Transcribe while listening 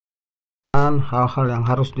Hal-hal yang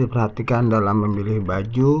harus diperhatikan dalam memilih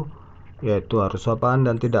baju yaitu harus sopan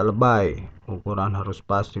dan tidak lebay. Ukuran harus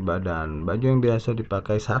pas di badan. Baju yang biasa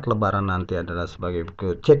dipakai saat lebaran nanti adalah sebagai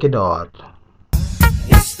berikut. Check it out.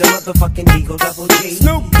 It's the motherfucking Eagle Double G.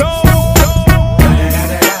 Snoop Dogg.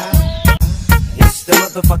 It's the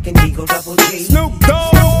motherfucking Eagle Double G. Snoop Dogg.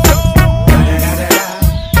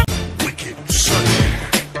 Wicked son.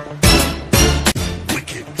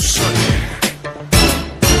 Wicked son.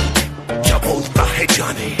 Double back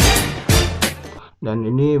Johnny. Dan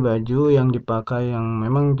ini baju yang dipakai yang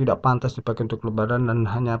memang tidak pantas dipakai untuk lebaran dan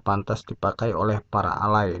hanya pantas dipakai oleh para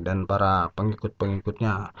alay dan para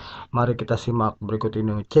pengikut-pengikutnya. Mari kita simak berikut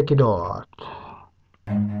ini. Check it out.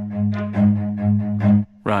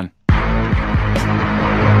 Run.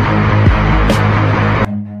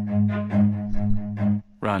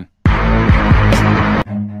 Run.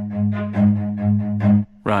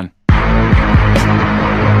 Run.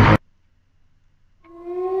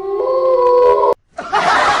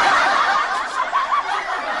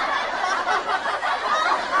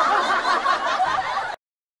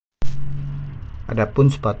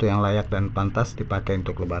 Adapun sepatu yang layak dan pantas dipakai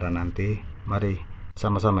untuk lebaran nanti, mari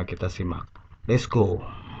sama-sama kita simak. Let's go.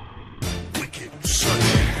 Wicked son.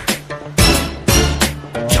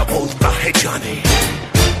 Double back Johnny.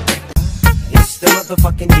 It's the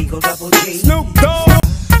motherfucking Eagle Double G. Snoop Dogg.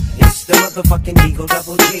 It's the motherfucking Eagle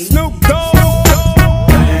Double G. Snoop Dogg.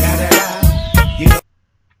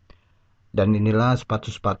 Dan inilah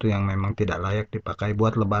sepatu-sepatu yang memang tidak layak dipakai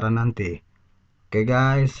buat lebaran nanti. Oke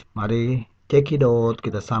guys, mari check it out.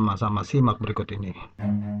 Kita sama-sama simak berikut ini.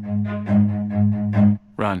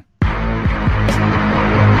 Run.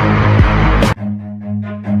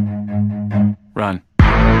 Run.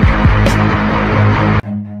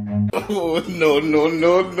 Oh, no, no,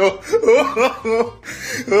 no, no.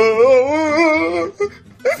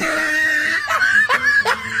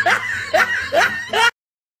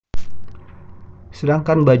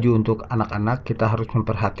 Sedangkan baju untuk anak-anak kita harus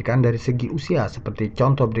memperhatikan dari segi usia seperti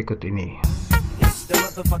contoh berikut ini. It's the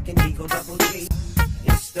motherfucking Eagle Double G.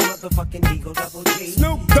 It's the motherfucking Eagle Double G.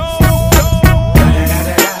 Snoop Dogg.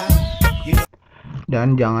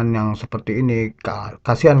 Dan jangan yang seperti ini,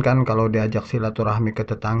 kasihan kan kalau diajak silaturahmi ke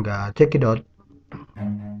tetangga. Check it out.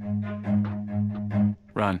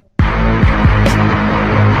 Run.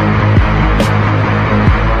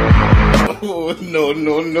 Oh, no,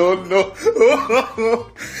 no, no, no.